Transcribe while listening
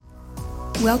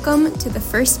Welcome to the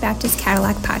First Baptist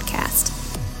Cadillac podcast.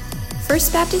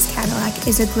 First Baptist Cadillac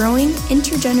is a growing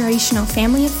intergenerational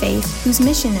family of faith whose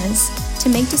mission is to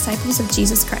make disciples of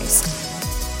Jesus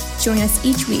Christ. Join us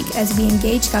each week as we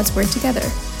engage God's Word together.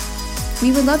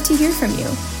 We would love to hear from you.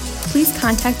 Please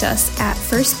contact us at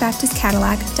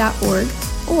firstbaptistcadillac.org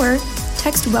or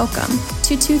text WELCOME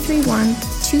to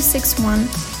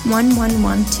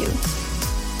 231-261-1112.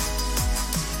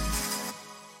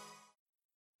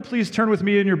 Please turn with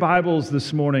me in your Bibles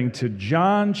this morning to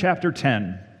John chapter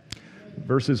 10,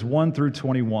 verses 1 through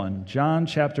 21. John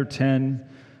chapter 10,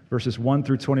 verses 1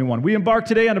 through 21. We embark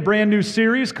today on a brand new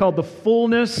series called The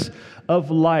Fullness of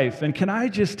Life. And can I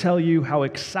just tell you how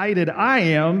excited I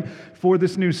am for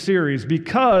this new series,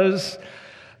 because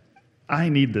I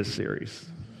need this series.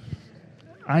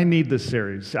 I need this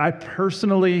series. I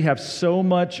personally have so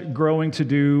much growing to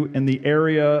do in the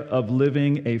area of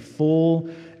living a full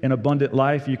and abundant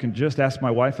life. You can just ask my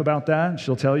wife about that.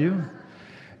 She'll tell you.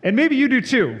 And maybe you do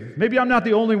too. Maybe I'm not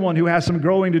the only one who has some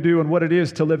growing to do on what it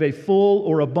is to live a full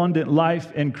or abundant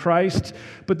life in Christ.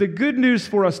 But the good news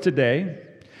for us today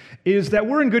is that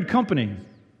we're in good company.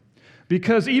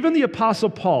 Because even the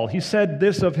Apostle Paul, he said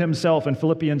this of himself in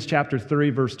Philippians chapter 3,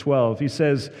 verse 12. He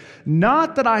says,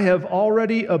 "Not that I have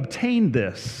already obtained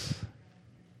this,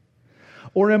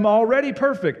 or am already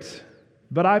perfect,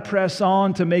 but I press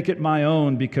on to make it my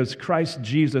own, because Christ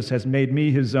Jesus has made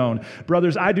me his own.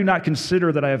 Brothers, I do not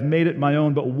consider that I have made it my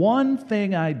own, but one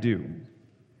thing I do,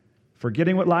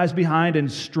 forgetting what lies behind and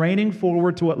straining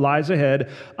forward to what lies ahead,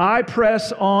 I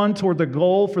press on toward the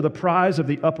goal for the prize of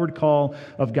the upward call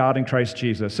of God in Christ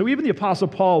Jesus." So even the Apostle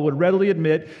Paul would readily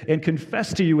admit and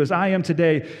confess to you, as I am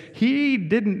today, he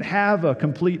didn't have a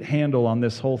complete handle on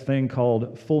this whole thing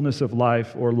called fullness of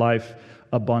life or life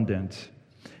abundant.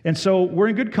 And so we're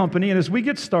in good company, and as we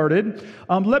get started,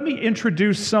 let me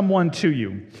introduce someone to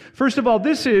you. First of all,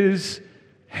 this is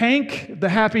Hank the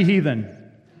Happy Heathen.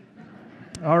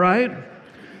 All right?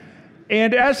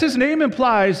 And as his name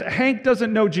implies, Hank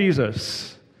doesn't know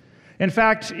Jesus. In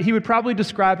fact, he would probably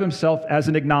describe himself as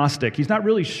an agnostic. He's not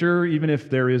really sure even if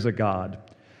there is a God.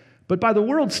 But by the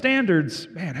world's standards,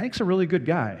 man, Hank's a really good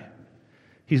guy.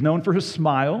 He's known for his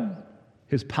smile,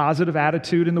 his positive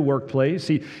attitude in the workplace.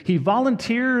 He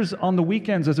volunteers on the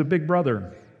weekends as a big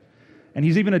brother. And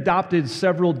he's even adopted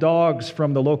several dogs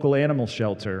from the local animal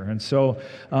shelter. And so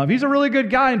he's a really good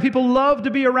guy, and people love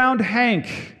to be around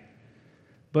Hank.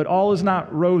 But all is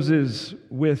not roses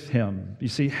with him. You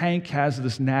see, Hank has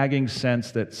this nagging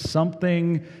sense that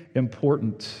something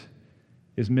important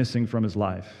is missing from his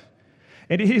life.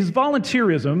 And his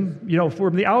volunteerism,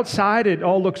 from the outside, it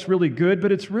all looks really good,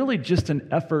 but it's really just an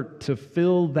effort to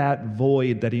fill that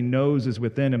void that he knows is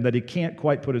within him, that he can't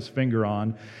quite put his finger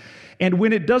on. And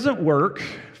when it doesn't work,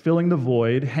 filling the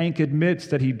void, Hank admits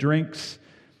that he drinks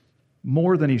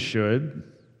more than he should.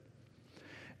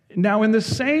 Now, in the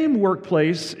same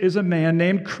workplace is a man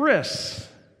named Chris.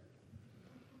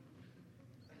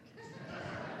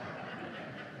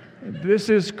 This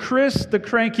is Chris, the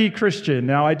cranky Christian.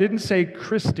 Now, I didn't say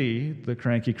Christy, the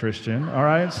cranky Christian, all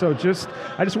right? So I just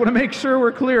want to make sure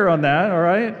we're clear on that, all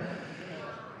right?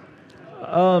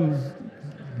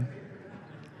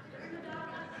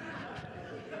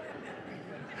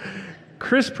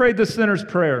 Chris prayed the sinner's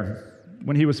prayer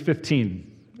when he was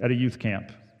 15 at a youth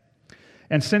camp.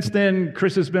 And since then,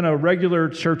 Chris has been a regular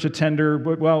church attender,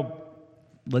 but, well,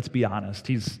 let's be honest,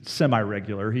 he's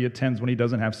semi-regular. He attends when he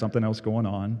doesn't have something else going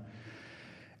on.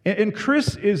 And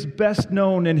Chris is best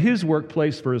known in his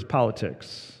workplace for his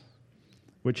politics,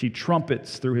 which he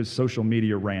trumpets through his social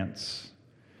media rants.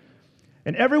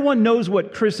 And everyone knows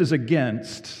what Chris is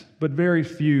against, but very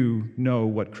few know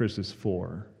what Chris is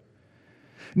for.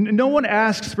 No one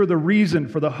asks for the reason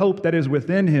for the hope that is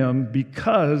within him,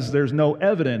 because there's no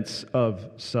evidence of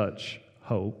such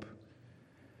hope.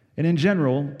 And in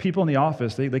general, people in the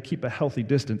office, they keep a healthy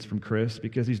distance from Chris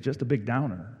because he's just a big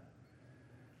downer.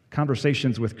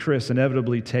 Conversations with Chris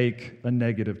inevitably take a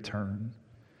negative turn.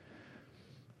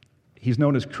 He's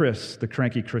known as Chris, the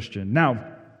cranky Christian. Now,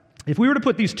 if we were to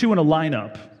put these two in a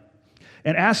lineup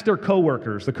and ask their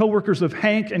coworkers, the coworkers of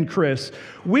Hank and Chris,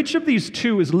 which of these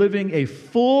two is living a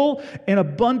full and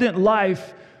abundant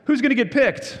life, who's going to get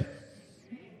picked?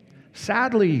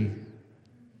 Sadly,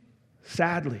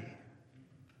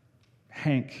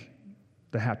 Hank,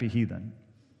 the happy heathen,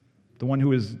 the one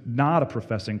who is not a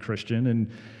professing Christian.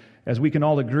 And as we can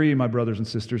all agree, my brothers and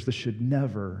sisters, this should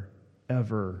never,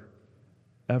 ever,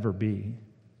 ever be.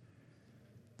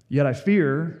 Yet I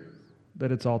fear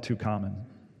that it's all too common.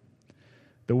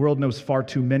 The world knows far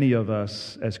too many of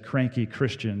us as cranky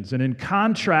Christians. And in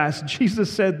contrast,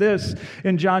 Jesus said this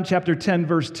in John chapter 10,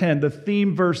 verse 10, the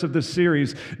theme verse of this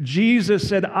series. Jesus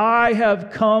said, I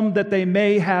have come that they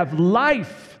may have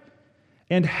life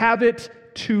and have it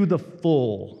to the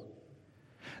full.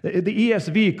 The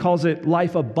ESV calls it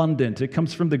life abundant. It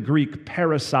comes from the Greek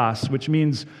parasos, which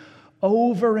means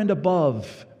over and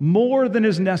above, more than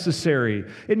is necessary.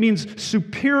 It means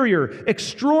superior,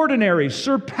 extraordinary,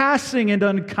 surpassing, and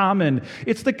uncommon.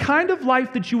 It's the kind of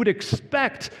life that you would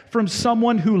expect from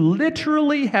someone who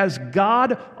literally has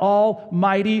God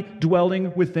Almighty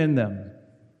dwelling within them.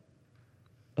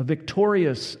 A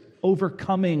victorious,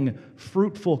 overcoming,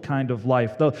 fruitful kind of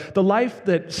life. The life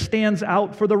that stands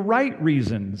out for the right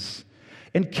reasons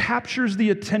and captures the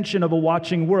attention of a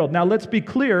watching world. Now, let's be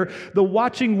clear, the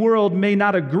watching world may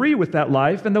not agree with that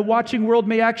life, and the watching world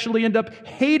may actually end up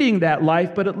hating that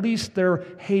life, but at least they're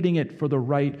hating it for the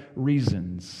right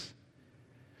reasons.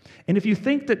 And if you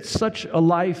think that such a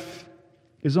life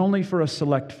is only for a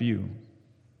select few,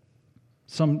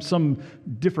 some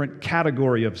different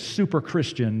category of super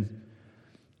Christian,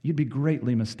 you'd be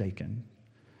greatly mistaken.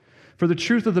 For the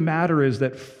truth of the matter is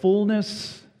that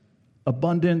fullness,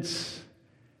 abundance,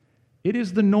 it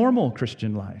is the normal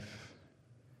Christian life.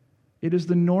 It is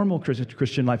the normal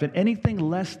Christian life. And anything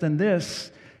less than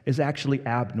this is actually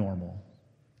abnormal.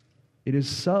 It is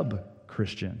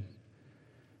sub-Christian.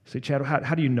 Say, Chad,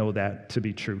 how do you know that to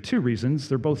be true? Two reasons.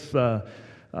 They're both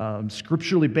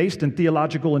scripturally based and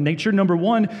theological in nature. Number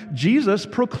one, Jesus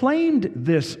proclaimed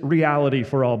this reality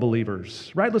for all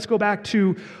believers, right? Let's go back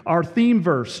to our theme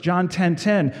verse, John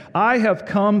 10:10. I have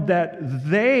come that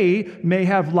they may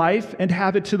have life and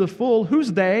have it to the full.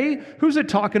 Who's they? Who's it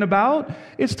talking about?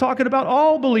 It's talking about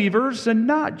all believers and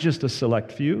not just a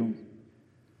select few.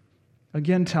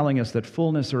 Again, telling us that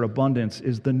fullness or abundance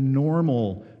is the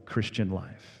normal Christian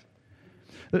life.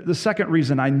 The second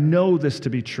reason I know this to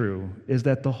be true is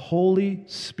that the Holy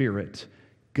Spirit,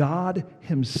 God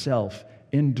Himself,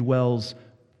 indwells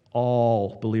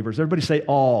all believers. Everybody say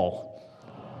all.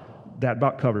 That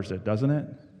about covers it, doesn't it?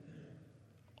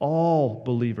 All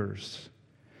believers.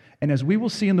 And as we will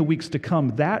see in the weeks to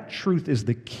come, that truth is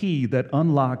the key that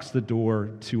unlocks the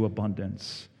door to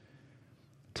abundance,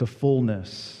 to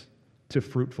fullness, to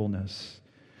fruitfulness.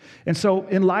 And so,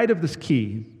 in light of this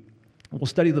key, we'll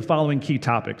study the following key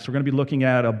topics. We're going to be looking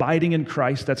at abiding in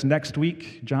Christ. That's next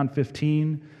week, John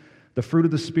 15. The fruit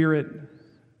of the Spirit,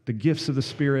 the gifts of the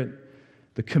Spirit,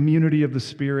 the community of the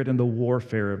Spirit, and the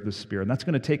warfare of the Spirit. And that's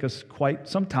going to take us quite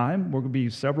some time. We're going to be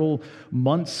several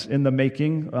months in the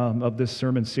making of this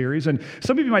sermon series. And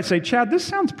some of you might say, Chad, this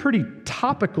sounds pretty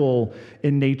topical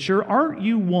in nature. Aren't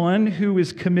you one who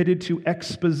is committed to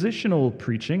expositional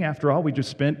preaching? After all, we just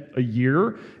spent a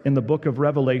year in the book of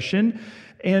Revelation.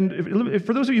 And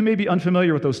for those of you who may be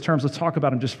unfamiliar with those terms, let's talk about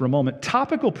them just for a moment.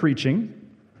 Topical preaching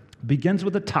begins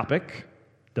with a topic,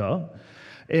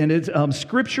 and it's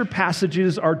scripture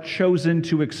passages are chosen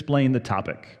to explain the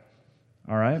topic,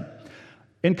 all right?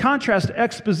 In contrast,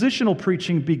 expositional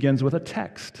preaching begins with a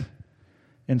text,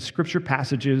 and scripture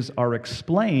passages are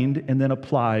explained and then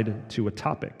applied to a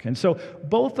topic. And so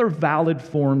both are valid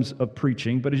forms of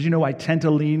preaching, but as you know, I tend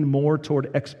to lean more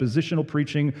toward expositional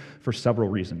preaching for several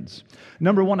reasons.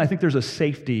 Number one, I think there's a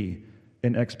safety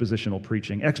in expositional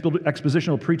preaching.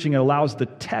 Expositional preaching allows the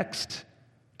text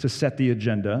to set the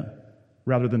agenda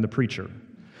rather than the preacher.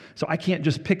 So I can't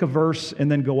just pick a verse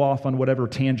and then go off on whatever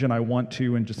tangent I want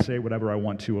to and just say whatever I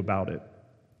want to about it.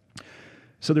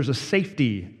 So there's a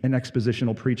safety in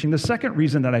expositional preaching. The second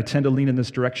reason that I tend to lean in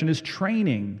this direction is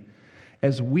training.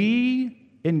 As we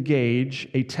engage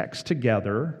a text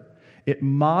together, it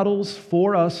models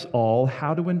for us all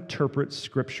how to interpret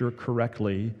Scripture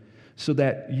correctly so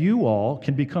that you all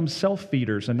can become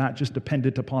self-feeders and not just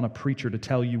dependent upon a preacher to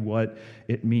tell you what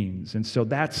it means. And so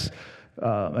that's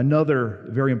another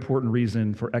very important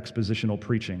reason for expositional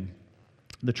preaching.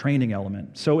 The training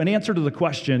element. So in answer to the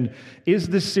question, is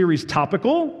this series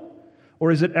topical or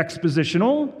is it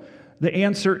expositional? The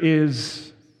answer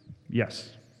is yes.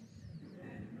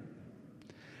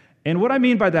 And what I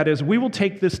mean by that is we will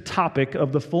take this topic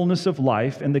of the fullness of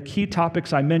life and the key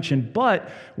topics I mentioned, but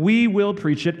we will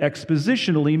preach it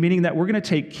expositionally, meaning that we're going to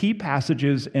take key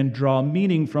passages and draw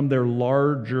meaning from their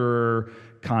larger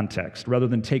context, rather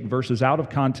than take verses out of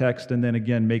context and then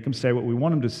again make them say what we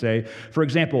want them to say. For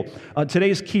example,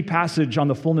 today's key passage on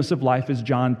the fullness of life is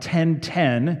John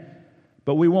 10:10,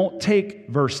 but we won't take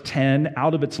verse 10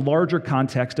 out of its larger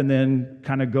context and then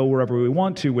kind of go wherever we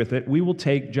want to with it. We will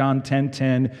take John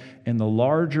 10:10 in the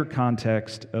larger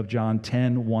context of John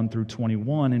 10:1 through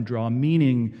 21 and draw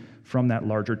meaning from that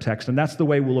larger text. And that's the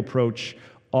way we'll approach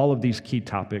all of these key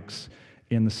topics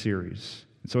in the series.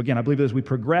 So again, I believe that as we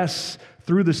progress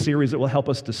through the series, it will help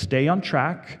us to stay on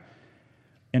track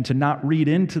and to not read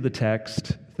into the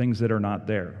text things that are not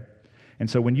there. And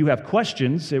so when you have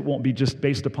questions, it won't be just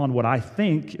based upon what I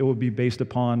think, it will be based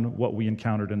upon what we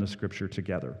encountered in the Scripture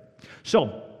together.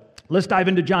 So let's dive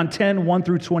into John 10, 1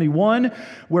 through 21,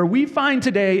 where we find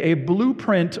today a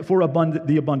blueprint for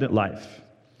the abundant life.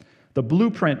 The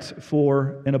blueprint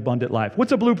for an abundant life.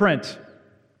 What's a blueprint?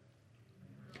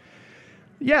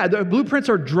 Yeah, the blueprints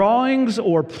are drawings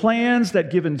or plans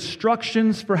that give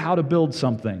instructions for how to build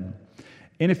something.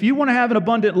 And if you want to have an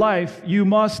abundant life, you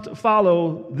must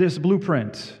follow this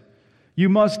blueprint. You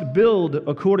must build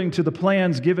according to the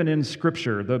plans given in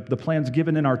Scripture, the plans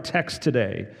given in our text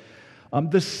today.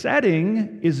 The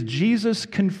setting is Jesus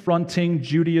confronting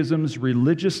Judaism's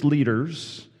religious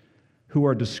leaders who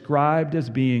are described as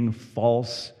being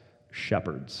false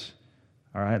shepherds.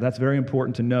 All right, that's very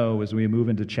important to know as we move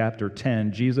into chapter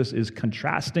 10. Jesus is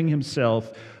contrasting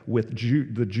himself with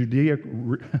the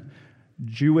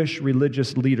Jewish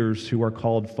religious leaders who are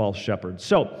called false shepherds.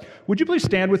 So, would you please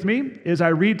stand with me as I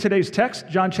read today's text,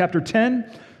 John chapter 10,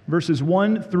 verses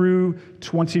 1 through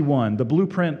 21, the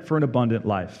blueprint for an abundant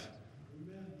life.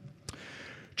 Amen.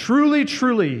 Truly,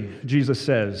 truly, Jesus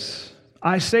says,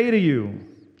 I say to you,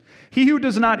 he who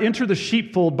does not enter the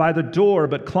sheepfold by the door,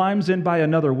 but climbs in by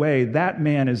another way, that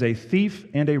man is a thief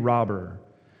and a robber.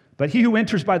 But he who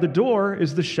enters by the door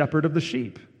is the shepherd of the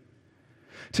sheep.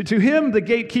 To him the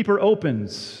gatekeeper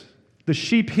opens. The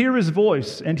sheep hear his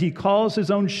voice, and he calls his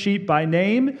own sheep by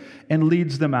name and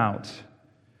leads them out.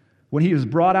 When he has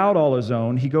brought out all his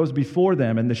own, he goes before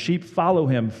them, and the sheep follow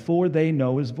him, for they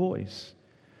know his voice.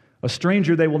 A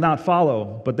stranger they will not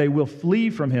follow, but they will flee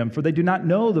from him, for they do not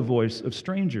know the voice of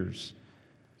strangers.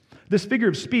 This figure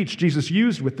of speech Jesus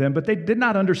used with them, but they did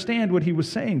not understand what he was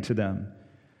saying to them.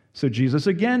 So Jesus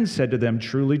again said to them,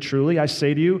 Truly, truly, I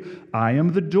say to you, I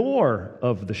am the door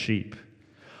of the sheep.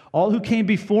 All who came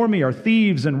before me are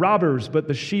thieves and robbers, but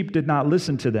the sheep did not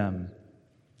listen to them.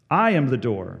 I am the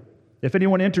door. If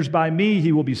anyone enters by me,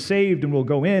 he will be saved and will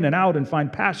go in and out and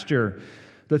find pasture.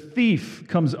 The thief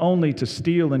comes only to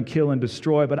steal and kill and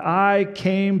destroy, but I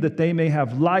came that they may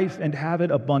have life and have it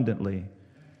abundantly.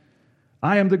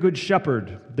 I am the good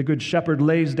shepherd. The good shepherd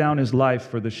lays down his life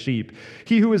for the sheep.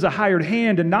 He who is a hired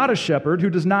hand and not a shepherd, who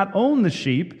does not own the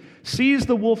sheep, sees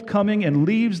the wolf coming and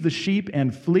leaves the sheep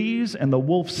and flees, and the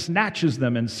wolf snatches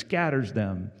them and scatters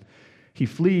them. He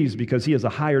flees because he is a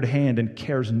hired hand and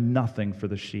cares nothing for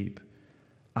the sheep.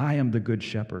 I am the good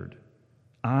shepherd.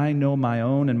 I know my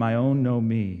own, and my own know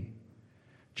me.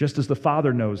 Just as the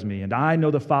Father knows me, and I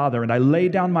know the Father, and I lay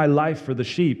down my life for the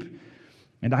sheep.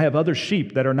 And I have other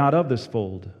sheep that are not of this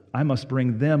fold. I must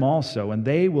bring them also, and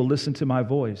they will listen to my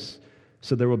voice.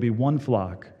 So there will be one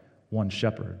flock, one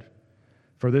shepherd.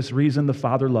 For this reason the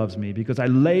Father loves me, because I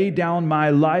lay down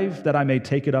my life that I may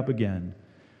take it up again.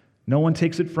 No one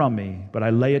takes it from me, but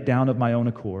I lay it down of my own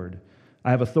accord.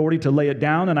 I have authority to lay it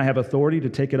down, and I have authority to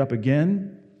take it up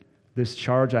again. This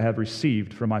charge I have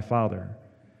received from my Father.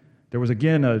 There was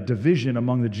again a division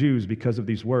among the Jews because of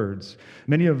these words.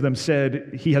 Many of them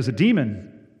said, he has a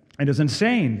demon and is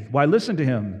insane. Why listen to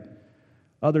him?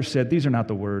 Others said, these are not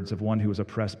the words of one who is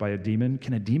oppressed by a demon.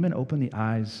 Can a demon open the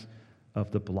eyes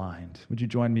of the blind? Would you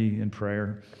join me in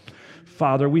prayer?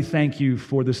 Father, we thank you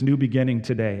for this new beginning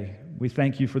today. We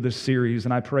thank you for this series,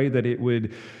 and I pray that it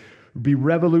would be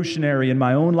revolutionary in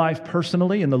my own life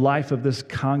personally, in the life of this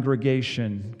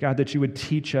congregation. God, that you would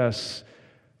teach us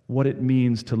what it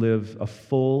means to live a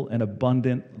full and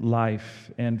abundant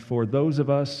life. And for those of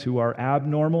us who are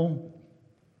abnormal,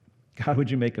 God,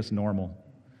 would you make us normal?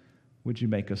 Would you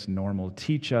make us normal?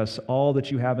 Teach us all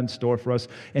that you have in store for us,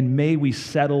 and may we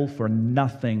settle for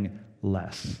nothing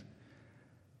less.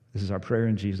 This is our prayer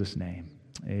in Jesus' name.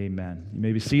 Amen. You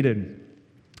may be seated.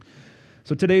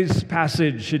 So today's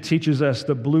passage, it teaches us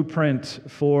the blueprint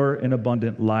for an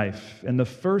abundant life. And the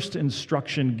first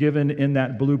instruction given in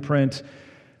that blueprint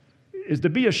is to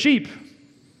be a sheep.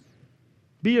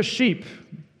 Be a sheep,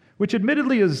 which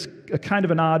admittedly is a kind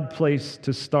of an odd place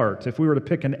to start. If we were to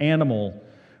pick an animal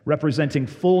representing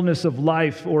fullness of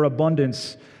life or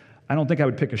abundance, I don't think I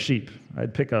would pick a sheep.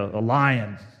 I'd pick a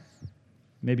lion,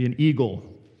 maybe an eagle,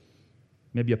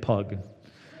 maybe a pug.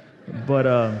 But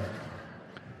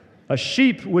a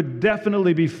sheep would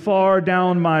definitely be far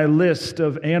down my list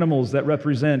of animals that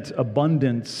represent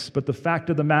abundance. But the fact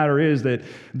of the matter is that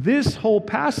this whole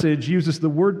passage uses the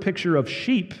word picture of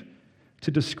sheep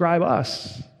to describe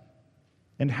us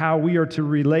and how we are to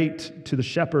relate to the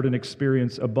shepherd and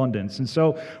experience abundance. And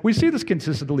so we see this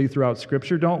consistently throughout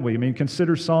Scripture, don't we? I mean,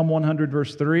 consider Psalm 100,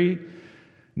 verse 3.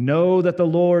 Know that the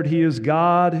Lord, He is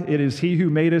God. It is He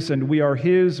who made us, and we are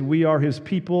His. We are His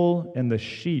people and the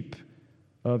sheep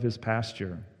of His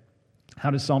pasture.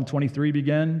 How does Psalm 23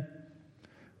 begin?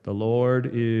 The Lord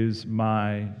is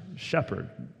my shepherd,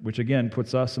 which again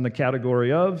puts us in the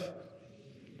category of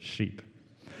sheep.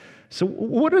 So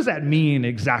what does that mean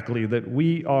exactly, that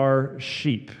we are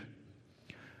sheep?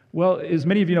 Well, as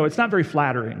many of you know, it's not very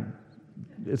flattering.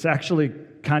 It's actually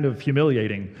kind of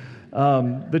humiliating.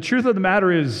 The truth of the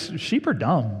matter is, sheep are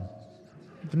dumb.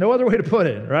 There's no other way to put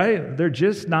it, right? They're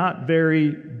just not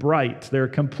very bright. They're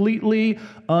completely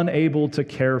unable to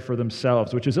care for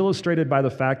themselves, which is illustrated by the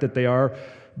fact that they are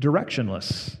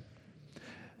directionless,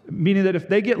 meaning that if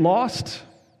they get lost,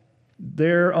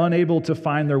 they're unable to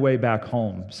find their way back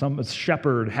home. Some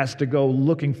shepherd has to go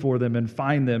looking for them and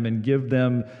find them and give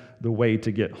them the way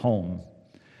to get home.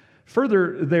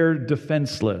 Further, they're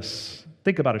defenseless.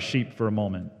 Think about a sheep for a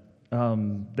moment.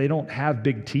 They don't have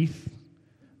big teeth.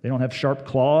 They don't have sharp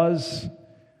claws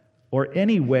or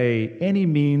any way, any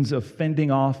means of fending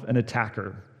off an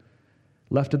attacker.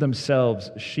 Left to themselves,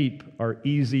 sheep are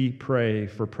easy prey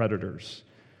for predators.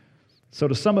 So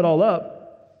to sum it all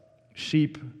up,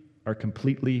 sheep are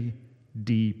completely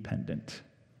dependent.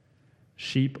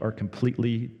 Sheep are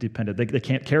completely dependent. They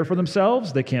can't care for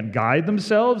themselves. They can't guide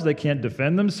themselves. They can't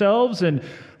defend themselves. And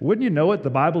wouldn't you know it, the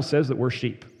Bible says that we're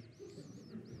sheep.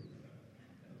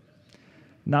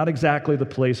 Not exactly the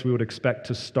place we would expect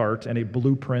to start and a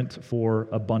blueprint for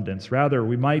abundance. Rather,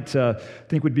 we might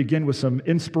think we'd begin with some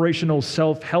inspirational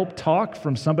self-help talk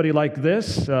from somebody like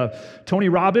this, Tony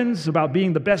Robbins, about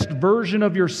being the best version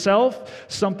of yourself,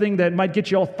 something that might get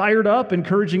you all fired up,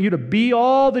 encouraging you to be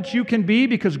all that you can be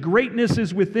because greatness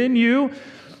is within you.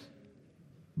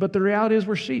 But the reality is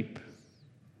we're sheep.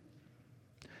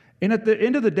 And at the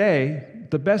end of the day,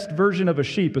 the best version of a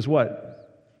sheep is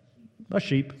what? A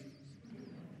sheep.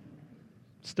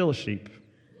 Still a sheep.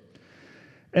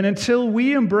 And until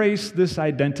we embrace this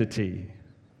identity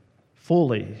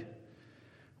fully,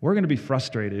 we're going to be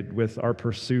frustrated with our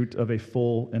pursuit of a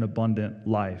full and abundant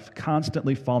life,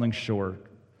 constantly falling short,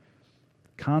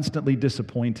 constantly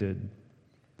disappointed.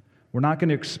 We're not going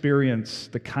to experience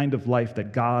the kind of life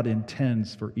that God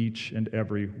intends for each and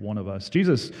every one of us.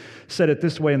 Jesus said it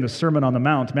this way in the Sermon on the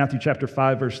Mount, Matthew chapter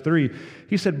 5, verse 3.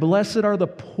 He said, "Blessed are the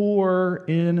poor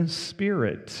in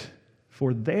spirit,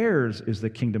 for theirs is the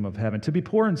kingdom of heaven." To be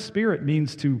poor in spirit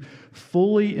means to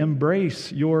fully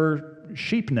embrace your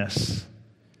sheepness,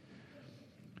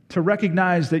 to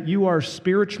recognize that you are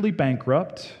spiritually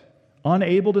bankrupt,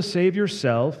 unable to save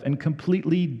yourself, and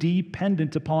completely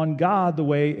dependent upon God the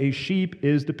way a sheep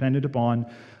is dependent upon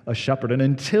a shepherd. And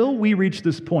until we reach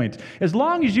this point, as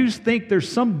long as you think there's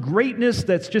some greatness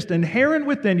that's just inherent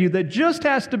within you that just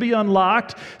has to be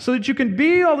unlocked so that you can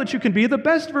be all that you can be, the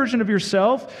best version of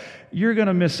yourself, you're going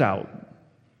to miss out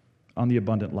on the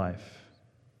abundant life.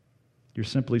 You're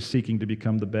simply seeking to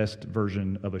become the best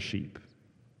version of a sheep,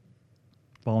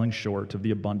 falling short of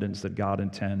the abundance that God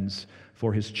intends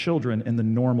for His children in the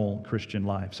normal Christian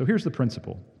life. So here's the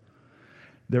principle.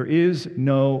 There is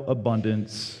no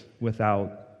abundance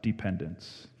without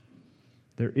dependence.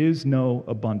 There is no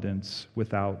abundance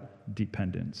without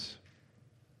dependence.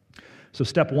 So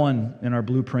step one in our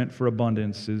blueprint for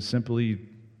abundance is simply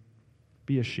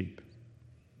be a sheep.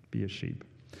 Be a sheep.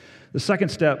 The second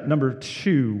step, number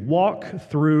 2, walk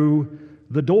through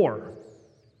the door.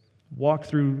 Walk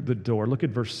through the door. Look at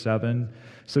verse 7.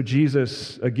 So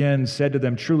Jesus again said to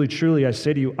them, "Truly, truly, I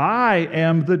say to you, I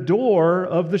am the door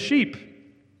of the sheep.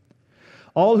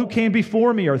 All who came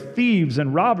before me are thieves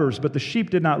and robbers, but the sheep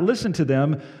did not listen to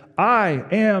them. I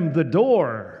am the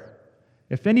door.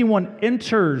 If anyone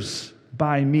enters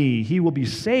by me, he will be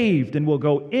saved and will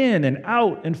go in and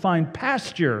out and find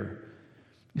pasture."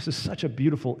 This is such a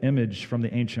beautiful image from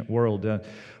the ancient world,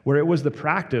 where it was the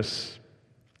practice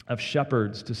of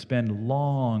shepherds to spend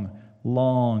long,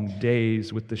 long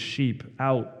days with the sheep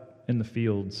out in the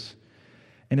fields.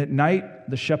 And at night,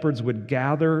 the shepherds would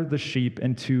gather the sheep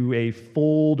into a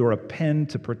fold or a pen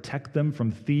to protect them from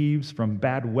thieves, from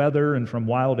bad weather, and from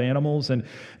wild animals. And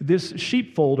this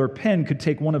sheepfold or pen could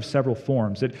take one of several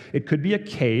forms. It could be a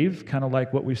cave, kind of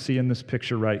like what we see in this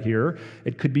picture right here.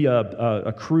 It could be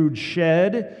a crude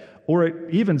shed, or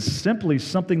even simply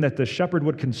something that the shepherd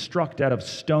would construct out of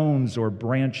stones or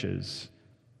branches.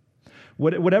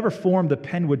 Whatever form the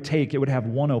pen would take, it would have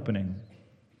one opening,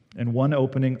 and one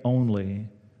opening only,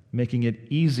 making it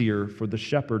easier for the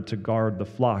shepherd to guard the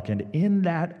flock. And in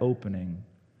that opening,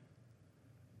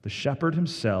 the shepherd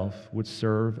himself would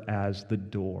serve as the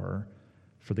door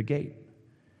for the gate.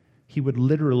 He would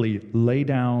literally lay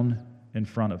down in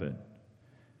front of it.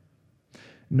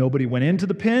 Nobody went into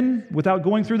the pen without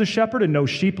going through the shepherd, and no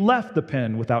sheep left the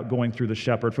pen without going through the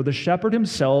shepherd. For the shepherd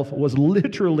himself was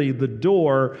literally the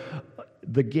door,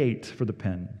 the gate for the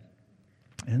pen.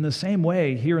 And in the same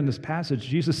way, here in this passage,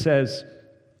 Jesus says,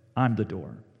 I'm the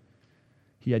door.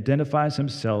 He identifies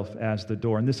himself as the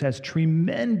door. And this has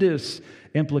tremendous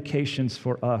implications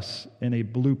for us in a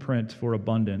blueprint for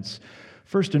abundance.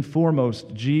 First and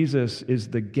foremost, Jesus is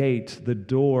the gate, the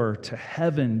door to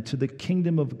heaven, to the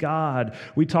kingdom of God.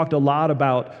 We talked a lot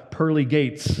about pearly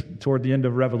gates toward the end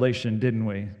of Revelation, didn't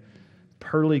we?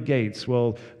 Pearly gates.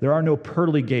 Well, there are no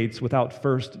pearly gates without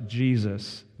first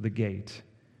Jesus, the gate.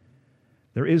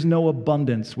 There is no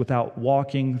abundance without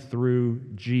walking through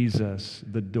Jesus,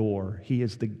 the door. He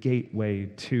is the gateway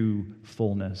to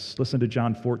fullness. Listen to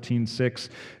John 14:6.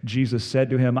 Jesus said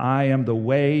to him, I am the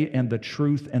way and the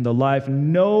truth and the life.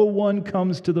 No one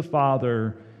comes to the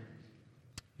Father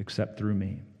except through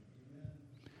me.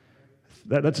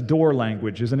 That's door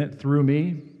language, isn't it? Through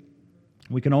me.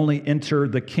 We can only enter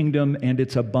the kingdom and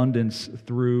its abundance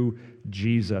through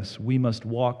Jesus. We must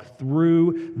walk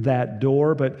through that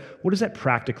door, but what does that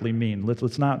practically mean?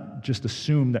 Let's not just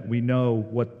assume that we know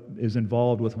what is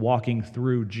involved with walking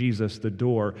through Jesus, the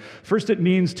door. First, it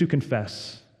means to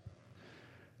confess,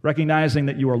 recognizing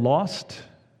that you are lost,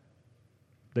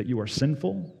 that you are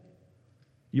sinful,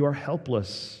 you are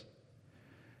helpless,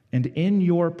 and in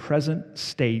your present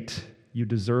state, you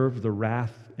deserve the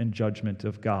wrath and judgment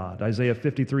of God. Isaiah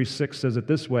 53:6 says it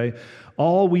this way,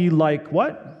 all we like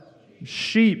what?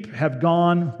 Sheep have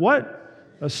gone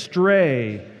what?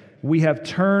 Astray. We have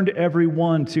turned every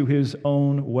one to his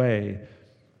own way.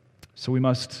 So we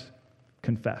must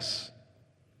confess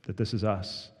that this is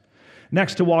us.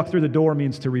 Next, to walk through the door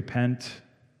means to repent,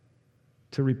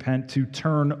 to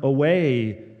turn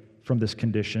away from this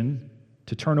condition,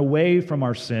 to turn away from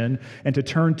our sin, and to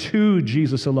turn to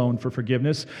Jesus alone for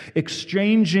forgiveness,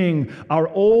 exchanging our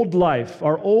old life,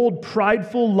 our old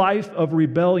prideful life of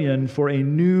rebellion for a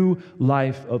new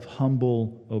life of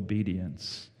humble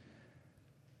obedience.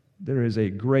 There is a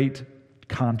great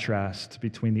contrast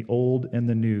between the old and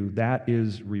the new. That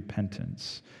is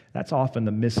repentance. That's often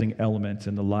the missing element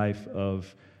in the life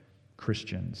of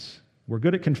Christians. We're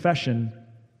good at confession,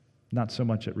 not so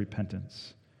much at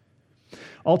repentance.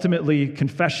 Ultimately,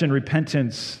 confession,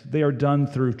 repentance, they are done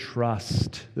through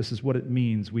trust. This is what it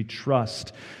means. We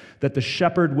trust that the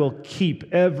shepherd will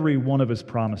keep every one of his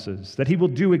promises, that he will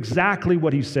do exactly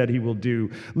what he said he will do,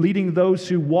 leading those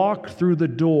who walk through the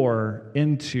door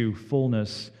into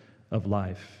fullness of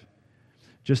life.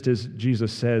 Just as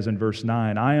Jesus says in verse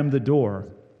 9, I am the door.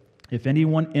 If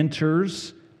anyone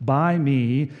enters by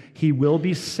me, he will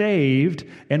be saved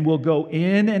and will go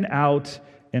in and out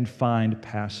and find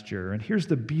pasture. And here's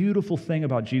the beautiful thing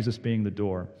about Jesus being the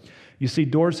door. You see,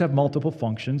 doors have multiple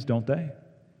functions, don't they?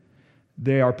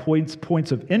 They are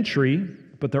points of entry,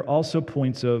 but they're also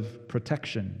points of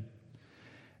protection.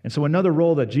 And so another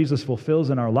role that Jesus fulfills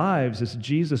in our lives is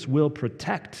Jesus will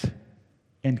protect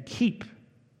and keep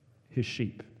his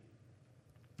sheep.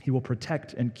 He will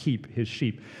protect and keep his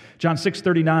sheep. John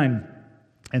 6:39,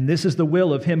 and this is the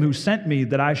will of him who sent me,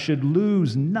 that I should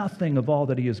lose nothing of all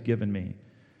that he has given me,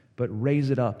 but raise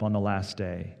it up on the last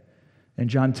day. And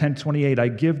John 10:28, I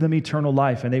give them eternal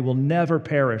life, and they will never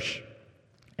perish,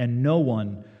 and no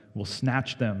one will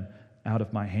snatch them out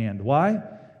of my hand. Why?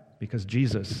 Because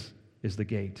Jesus is the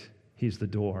gate. He's the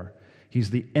door. He's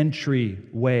the entry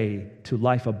way to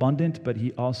life abundant, but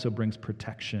he also brings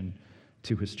protection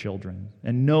to his children.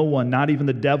 And no one, not even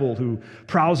the devil who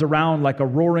prowls around like a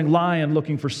roaring lion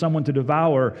looking for someone to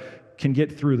devour, can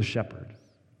get through the shepherd,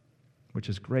 which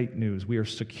is great news. We are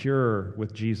secure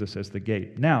with Jesus as the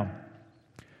gate. Now,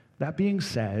 that being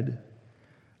said,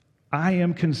 I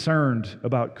am concerned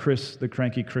about Chris, the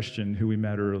cranky Christian who we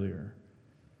met earlier.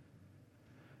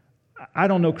 I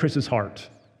don't know Chris's heart,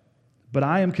 but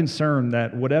I am concerned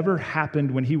that whatever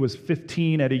happened when he was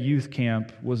 15 at a youth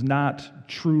camp was not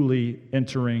truly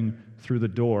entering through the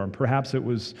door. And perhaps it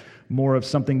was more of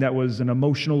something that was an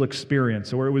emotional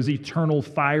experience, or it was eternal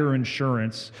fire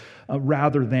insurance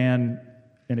rather than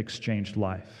an exchanged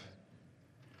life.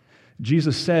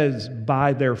 Jesus says,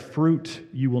 by their fruit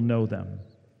you will know them.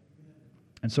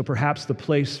 And so perhaps the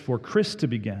place for Chris to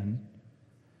begin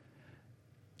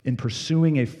in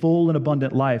pursuing a full and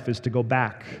abundant life is to go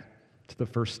back to the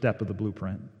first step of the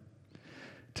blueprint,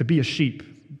 to be a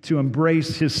sheep, to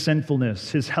embrace his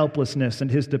sinfulness, his helplessness,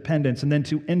 and his dependence, and then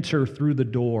to enter through the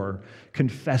door,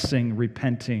 confessing,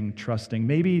 repenting, trusting.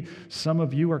 Maybe some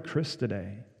of you are Chris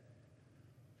today.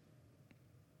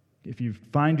 If you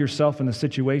find yourself in a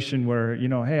situation where,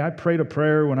 hey, I prayed a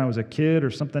prayer when I was a kid or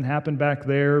something happened back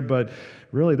there, but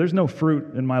really there's no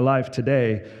fruit in my life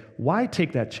today, why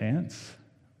take that chance?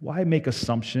 Why make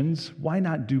assumptions? Why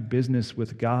not do business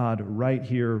with God right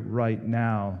here, right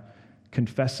now,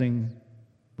 confessing,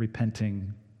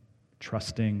 repenting,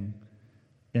 trusting,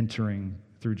 entering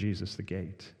through Jesus the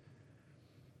gate?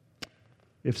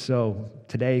 If so,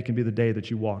 today can be the day that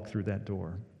you walk through that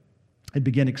door and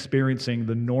begin experiencing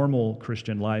the normal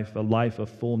Christian life, a life of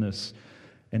fullness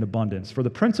and abundance. For the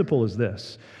principle is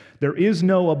this: there is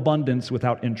no abundance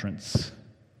without entrance.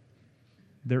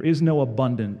 There is no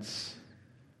abundance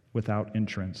without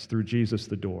entrance through Jesus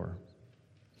the door.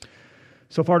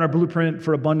 So far in our blueprint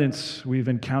for abundance, we've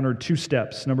encountered 2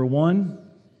 steps. Number 1,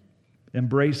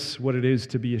 embrace what it is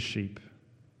to be a sheep.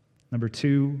 Number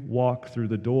 2, walk through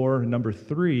the door. Number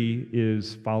 3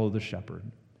 is follow the shepherd.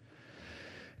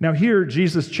 Now here,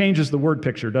 Jesus changes the word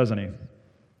picture, doesn't he?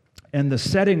 And the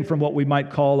setting from what we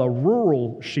might call a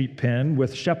rural sheep pen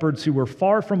with shepherds who were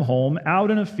far from home,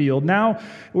 out in a field. Now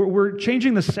we're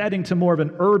changing the setting to more of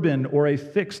an urban or a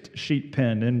fixed sheep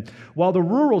pen. And while the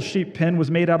rural sheep pen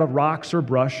was made out of rocks or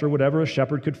brush or whatever a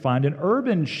shepherd could find, an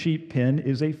urban sheep pen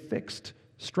is a fixed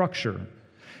structure.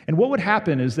 And what would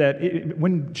happen is that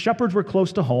when shepherds were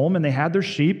close to home and they had their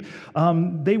sheep,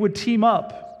 they would team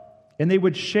up. And they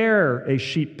would share a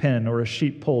sheep pen or a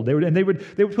sheep fold. They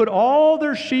would put all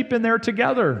their sheep in there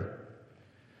together.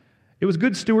 It was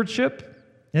good stewardship,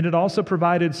 and it also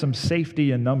provided some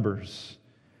safety in numbers.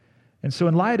 And so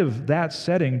in light of that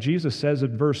setting, Jesus says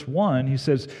in verse 1, he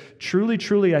says, "Truly,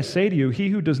 truly, I say to you, he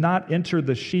who does not enter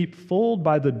the sheepfold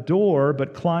by the door,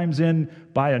 but climbs in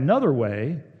by another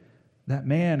way, that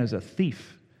man is a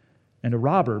thief and a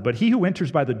robber. But he who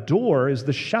enters by the door is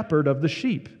the shepherd of the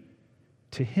sheep.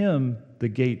 To him the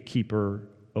gatekeeper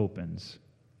opens."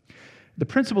 The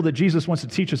principle that Jesus wants to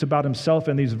teach us about himself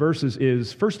in these verses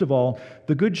is, first of all,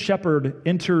 the good shepherd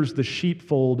enters the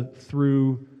sheepfold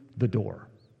through the door.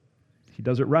 He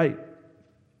does it right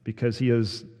because he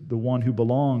is the one who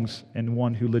belongs and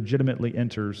one who legitimately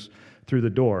enters through the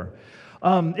door.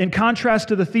 In contrast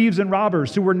to the thieves and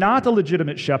robbers who were not the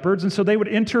legitimate shepherds, and so they would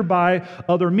enter by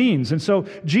other means. And so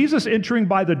Jesus entering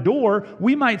by the door,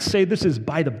 we might say this is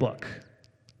by the book.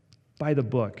 By the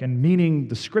book, and meaning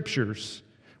the scriptures,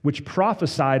 which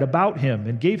prophesied about him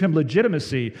and gave him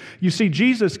legitimacy. You see,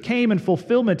 Jesus came in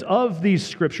fulfillment of these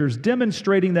scriptures,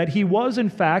 demonstrating that he was, in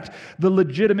fact, the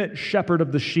legitimate shepherd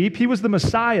of the sheep. He was the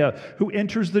Messiah who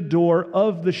enters the door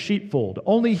of the sheepfold.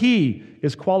 Only he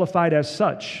is qualified as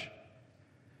such.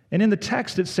 And in the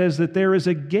text, it says that there is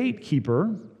a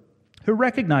gatekeeper who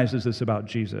recognizes this about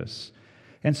Jesus.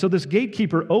 And so this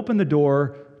gatekeeper opened the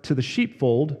door to the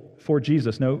sheepfold for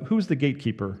Jesus. Now, who's the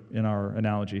gatekeeper in our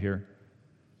analogy here?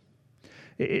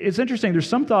 It's interesting. There's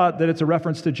some thought that it's a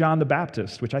reference to John the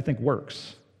Baptist, which I think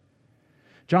works.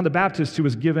 John the Baptist, who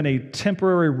was given a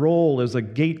temporary role as a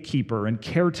gatekeeper and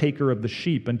caretaker of the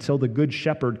sheep until the good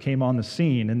shepherd came on the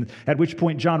scene, and at which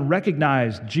point John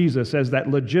recognized Jesus as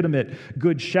that legitimate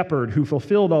good shepherd who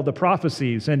fulfilled all the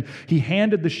prophecies, and he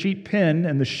handed the sheep pen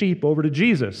and the sheep over to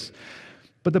Jesus.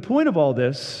 But the point of all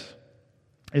this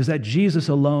is that Jesus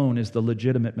alone is the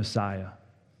legitimate Messiah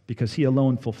because he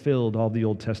alone fulfilled all the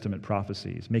Old Testament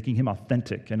prophecies, making him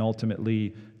authentic and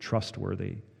ultimately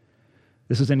trustworthy.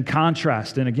 This is in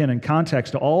contrast, and again, in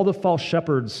context to all the false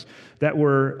shepherds that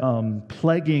were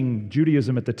plaguing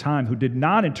Judaism at the time who did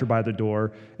not enter by the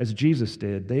door as Jesus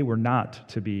did. They were not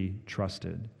to be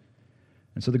trusted.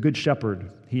 And so the good shepherd,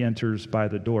 he enters by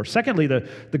the door. Secondly,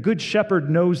 the good shepherd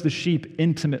knows the sheep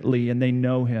intimately, and they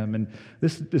know him. And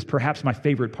this is perhaps my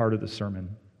favorite part of the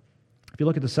sermon. If you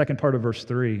look at the second part of verse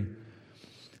 3, it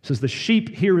says, "The sheep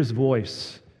hear his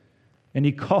voice, and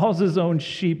he calls his own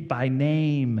sheep by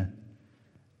name,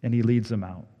 and he leads them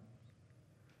out.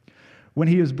 When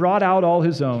he has brought out all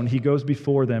his own, he goes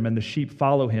before them, and the sheep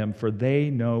follow him, for they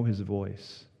know his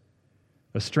voice.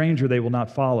 A stranger they will not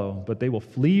follow, but they will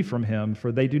flee from him,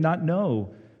 for they do not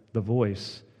know the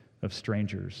voice of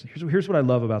strangers." Here's what I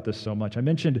love about this so much. I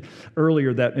mentioned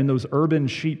earlier that in those urban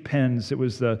sheep pens, it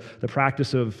was the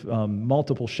practice of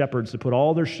multiple shepherds to put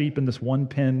all their sheep in this one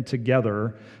pen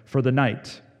together for the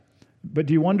night. But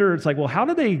do you wonder, it's like, well, how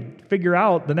do they figure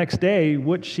out the next day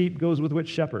which sheep goes with which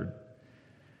shepherd?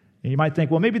 And you might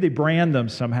think, well, maybe they brand them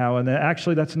somehow, and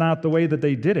actually that's not the way that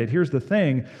they did it. Here's the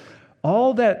thing.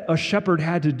 All that a shepherd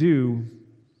had to do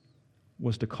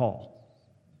was to call.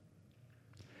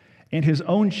 And his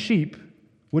own sheep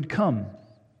would come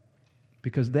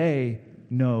because they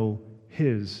know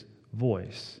his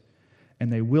voice,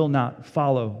 and they will not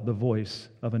follow the voice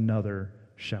of another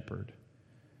shepherd.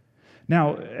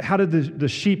 Now, how did the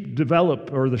sheep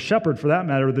develop, or the shepherd for that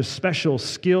matter, this special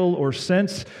skill or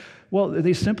sense? Well,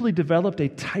 they simply developed a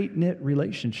tight-knit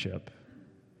relationship.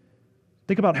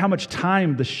 Think about how much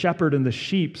time the shepherd and the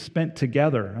sheep spent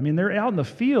together. I mean, they're out in the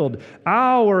field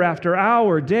hour after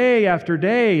hour, day after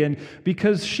day, and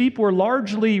because sheep were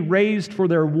largely raised for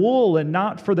their wool and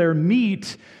not for their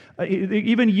meat,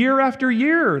 even year after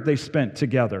year they spent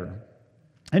together.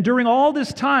 And during all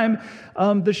this time,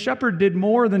 the shepherd did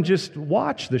more than just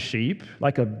watch the sheep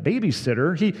like a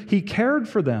babysitter. He cared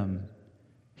for them.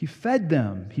 He fed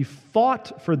them. He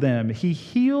fought for them. He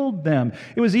healed them.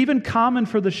 It was even common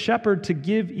for the shepherd to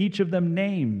give each of them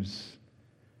names,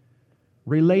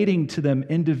 relating to them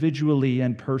individually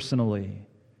and personally.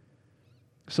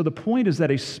 So the point is that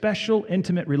a special,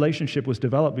 intimate relationship was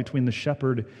developed between the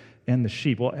shepherd and the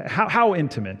sheep. Well, how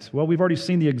intimate? Well, we've already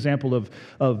seen the example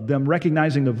of them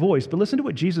recognizing the voice, but listen to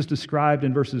what Jesus described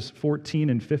in verses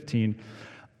 14 and 15.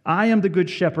 I am the good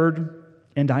shepherd,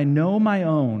 and I know my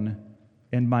own,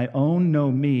 and my own know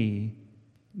me.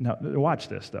 Now, watch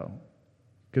this, though,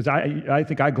 because I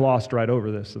think I glossed right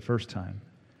over this the first time.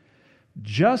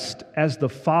 Just as the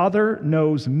Father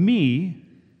knows me,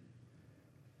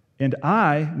 and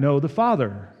I know the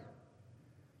Father.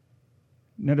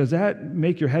 Now, does that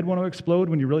make your head want to explode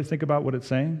when you really think about what it's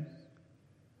saying?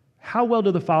 How well do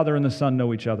the Father and the Son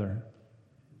know each other?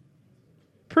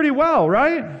 Pretty well,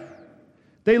 right?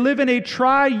 They live in a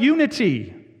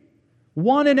tri-unity.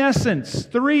 One in essence,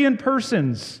 three in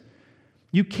persons.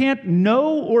 You can't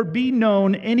know or be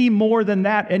known any more than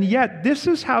that. And yet, this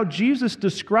is how Jesus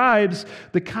describes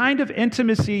the kind of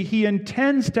intimacy he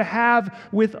intends to have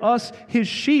with us, his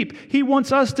sheep. He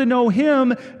wants us to know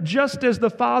him just as the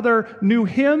Father knew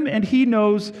him and he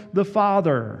knows the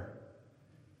Father.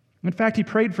 In fact, he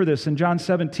prayed for this in John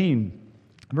 17.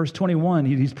 Verse 21,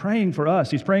 he's praying for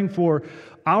us. He's praying for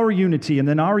our unity and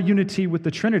then our unity with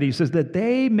the Trinity. He says that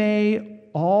they may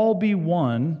all be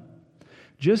one,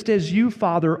 just as you,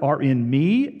 Father, are in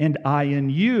me and I in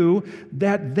you,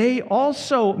 that they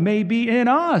also may be in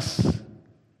us,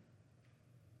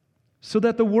 so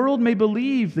that the world may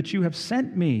believe that you have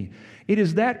sent me. It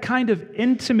is that kind of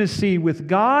intimacy with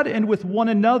God and with one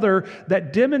another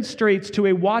that demonstrates to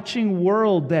a watching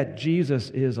world that Jesus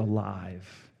is alive.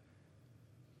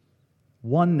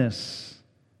 Oneness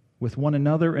with one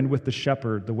another and with the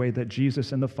shepherd, the way that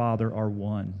Jesus and the Father are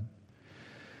one.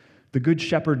 The good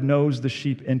shepherd knows the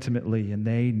sheep intimately, and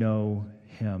they know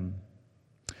him.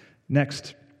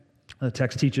 Next, the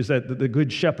text teaches that the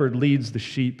good shepherd leads the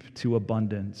sheep to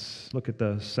abundance. Look at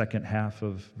the second half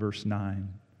of verse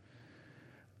 9.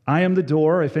 I am the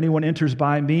door. If anyone enters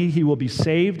by me, he will be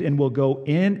saved and will go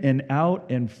in and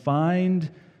out and find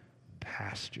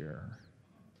pasture.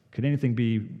 Could anything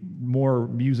be more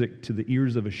music to the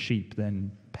ears of a sheep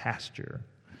than pasture?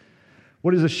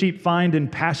 What does a sheep find in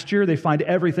pasture? They find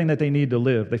everything that they need to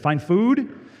live. They find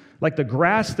food, like the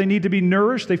grass they need to be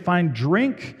nourished. They find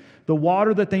drink, the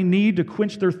water that they need to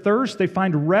quench their thirst. They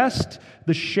find rest,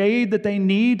 the shade that they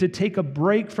need to take a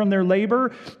break from their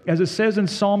labor. As it says in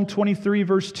Psalm 23,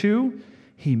 verse 2,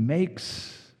 He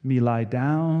makes me lie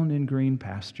down in green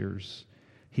pastures.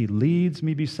 He leads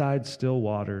me beside still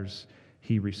waters.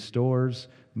 He restores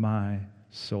my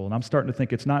soul. And I'm starting to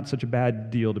think it's not such a bad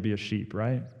deal to be a sheep,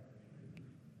 right?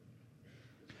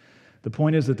 The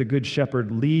point is that the good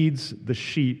shepherd leads the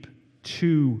sheep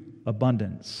to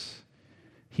abundance.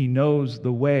 He knows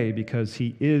the way because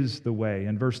he is the way.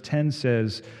 And verse 10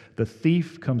 says, the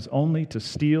thief comes only to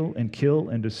steal and kill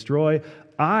and destroy.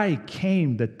 I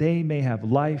came that they may have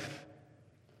life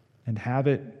and have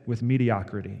it with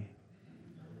mediocrity.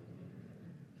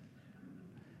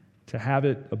 To have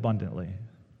it abundantly.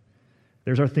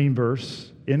 There's our theme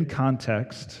verse in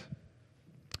context.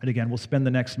 And again, we'll spend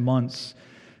the next months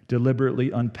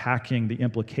deliberately unpacking the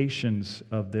implications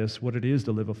of this, what it is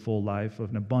to live a full life,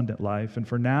 an abundant life. And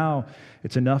for now,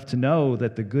 it's enough to know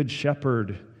that the good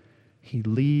shepherd, he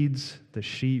leads the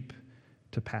sheep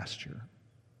to pasture,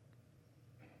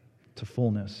 to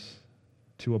fullness,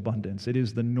 to abundance. It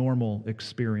is the normal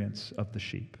experience of the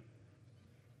sheep.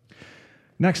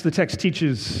 Next, the text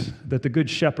teaches that the good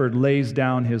shepherd lays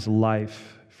down his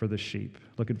life for the sheep.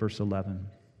 Look at verse 11.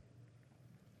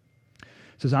 It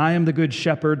says, I am the good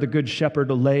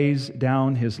shepherd lays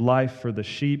down his life for the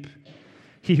sheep.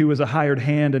 He who is a hired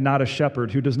hand and not a shepherd,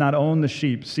 who does not own the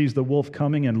sheep, sees the wolf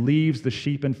coming and leaves the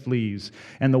sheep and flees,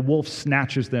 and the wolf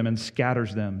snatches them and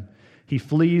scatters them. He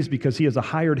flees because he is a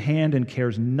hired hand and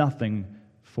cares nothing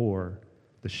for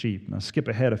the sheep. Now skip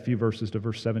ahead a few verses to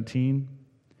verse 17.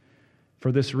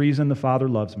 For this reason the Father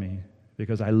loves me,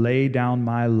 because I lay down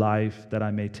my life that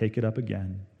I may take it up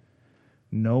again.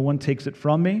 No one takes it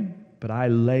from me, but I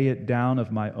lay it down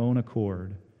of my own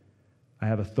accord. I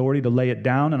have authority to lay it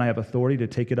down, and I have authority to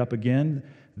take it up again.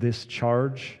 This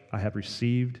charge I have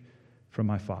received from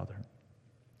my Father.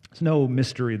 It's no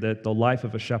mystery that the life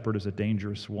of a shepherd is a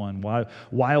dangerous one.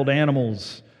 Wild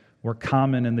animals were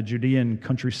common in the Judean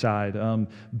countryside.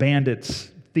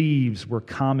 Bandits, thieves were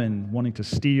common, wanting to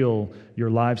steal your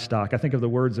livestock. I think of the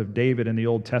words of David in the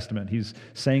Old Testament. He's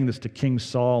saying this to King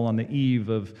Saul on the eve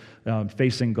of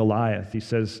facing Goliath. He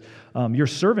says, your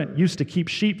servant used to keep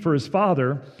sheep for his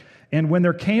father, and when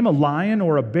there came a lion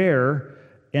or a bear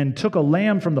and took a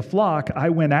lamb from the flock, I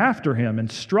went after him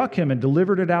and struck him and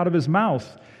delivered it out of his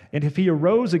mouth. And if he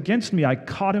arose against me, I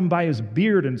caught him by his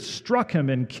beard and struck him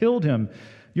and killed him.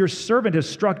 Your servant has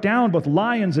struck down both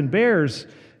lions and bears,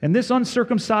 and this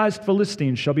uncircumcised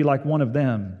Philistine shall be like one of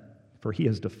them, for he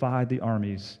has defied the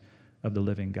armies of the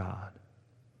living God.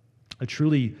 A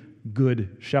truly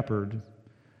good shepherd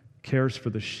cares for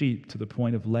the sheep to the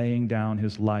point of laying down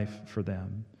his life for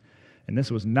them. And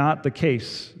this was not the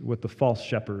case with the false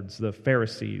shepherds, the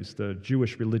Pharisees, the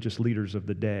Jewish religious leaders of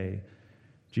the day.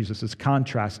 Jesus is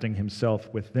contrasting himself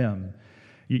with them.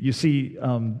 You see,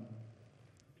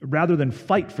 rather than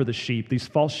fight for the sheep, these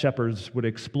false shepherds would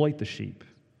exploit the sheep.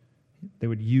 They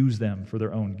would use them for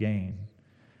their own gain.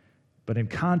 But in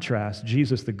contrast,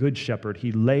 Jesus, the good shepherd,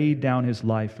 he laid down his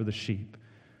life for the sheep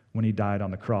when he died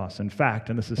on the cross. In fact,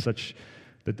 and this is such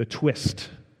the twist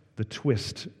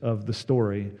of the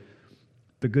story,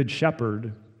 the good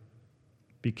shepherd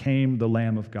became the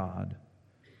Lamb of God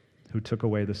who took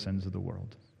away the sins of the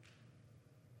world.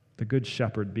 The good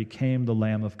shepherd became the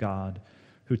Lamb of God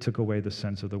who took away the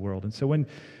sins of the world. And so when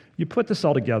you put this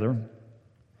all together,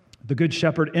 the good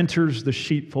shepherd enters the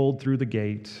sheepfold through the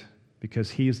gate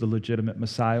because he is the legitimate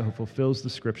Messiah who fulfills the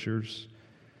Scriptures.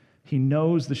 He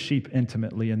knows the sheep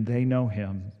intimately, and they know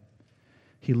him.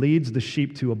 He leads the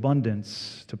sheep to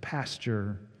abundance, to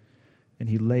pasture, and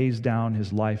he lays down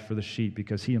his life for the sheep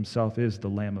because he himself is the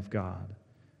Lamb of God.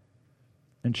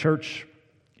 And church,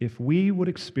 if we would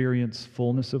experience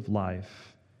fullness of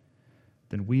life,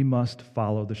 then we must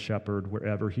follow the shepherd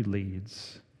wherever he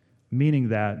leads, meaning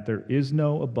that there is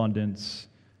no abundance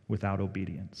without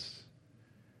obedience.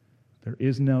 There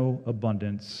is no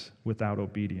abundance without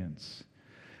obedience.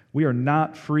 We are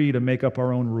not free to make up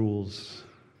our own rules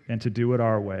and to do it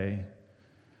our way.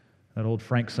 That old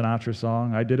Frank Sinatra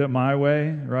song, I did it my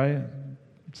way, right?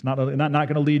 It's not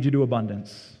going to lead you to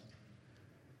abundance.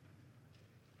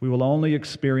 We will only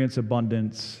experience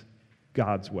abundance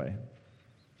God's way.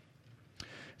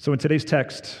 So in today's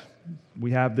text,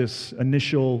 we have this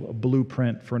initial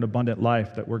blueprint for an abundant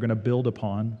life that we're going to build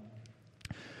upon.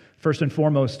 First and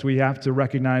foremost, we have to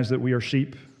recognize that we are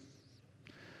sheep.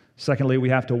 Secondly, we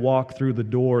have to walk through the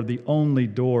door, the only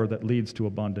door that leads to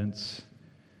abundance.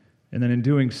 And then in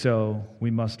doing so, we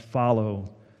must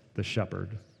follow the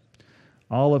shepherd.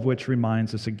 All of which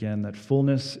reminds us again that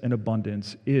fullness and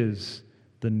abundance is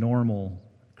the normal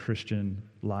Christian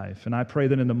life. And I pray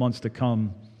that in the months to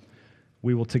come,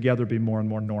 we will together be more and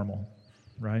more normal,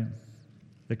 right?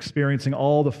 Experiencing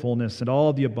all the fullness and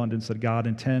all the abundance that God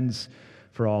intends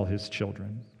for all his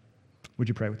children. Would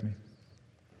you pray with me?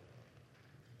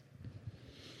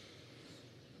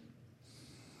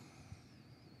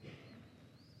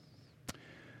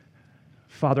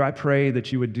 Father, I pray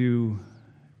that you would do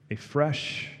a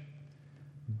fresh,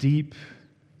 deep,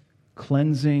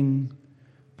 cleansing,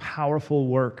 powerful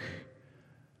work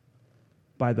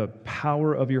by the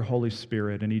power of your Holy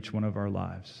Spirit in each one of our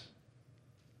lives.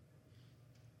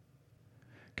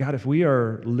 God, if we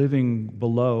are living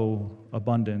below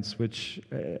abundance, which,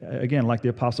 again, like the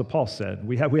Apostle Paul said,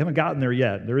 we haven't gotten there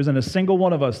yet. There isn't a single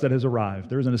one of us that has arrived.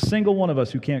 There isn't a single one of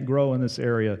us who can't grow in this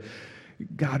area.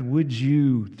 God, would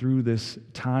you, through this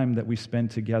time that we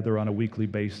spend together on a weekly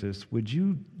basis, would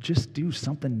you just do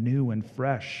something new and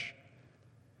fresh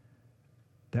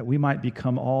that we might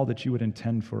become all that you would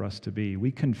intend for us to be?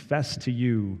 We confess to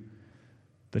you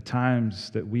the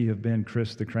times that we have been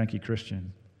Chris the cranky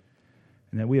Christian,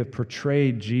 and that we have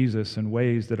portrayed Jesus in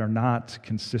ways that are not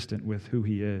consistent with who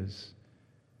he is.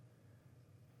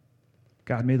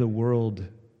 God, may the world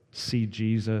see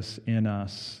Jesus in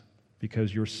us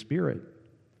because your Spirit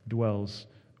dwells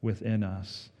within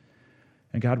us.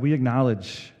 And God, we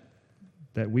acknowledge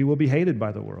that we will be hated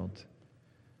by the world.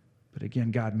 But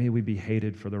again, God, may we be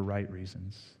hated for the right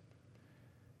reasons.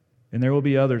 And there will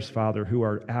be others, Father, who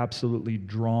are absolutely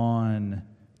drawn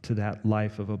to that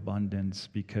life of abundance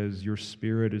because your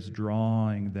Spirit is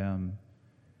drawing them.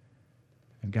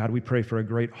 And God, we pray for a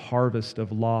great harvest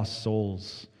of lost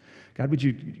souls. God, would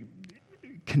you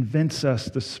convince us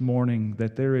this morning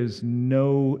that there is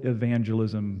no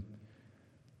evangelism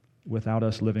without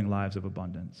us living lives of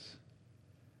abundance,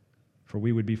 for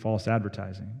we would be false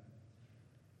advertising.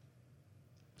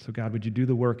 So God, would you do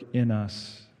the work in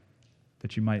us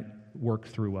that you might work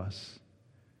through us?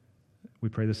 We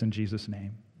pray this in Jesus'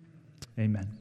 name. Amen.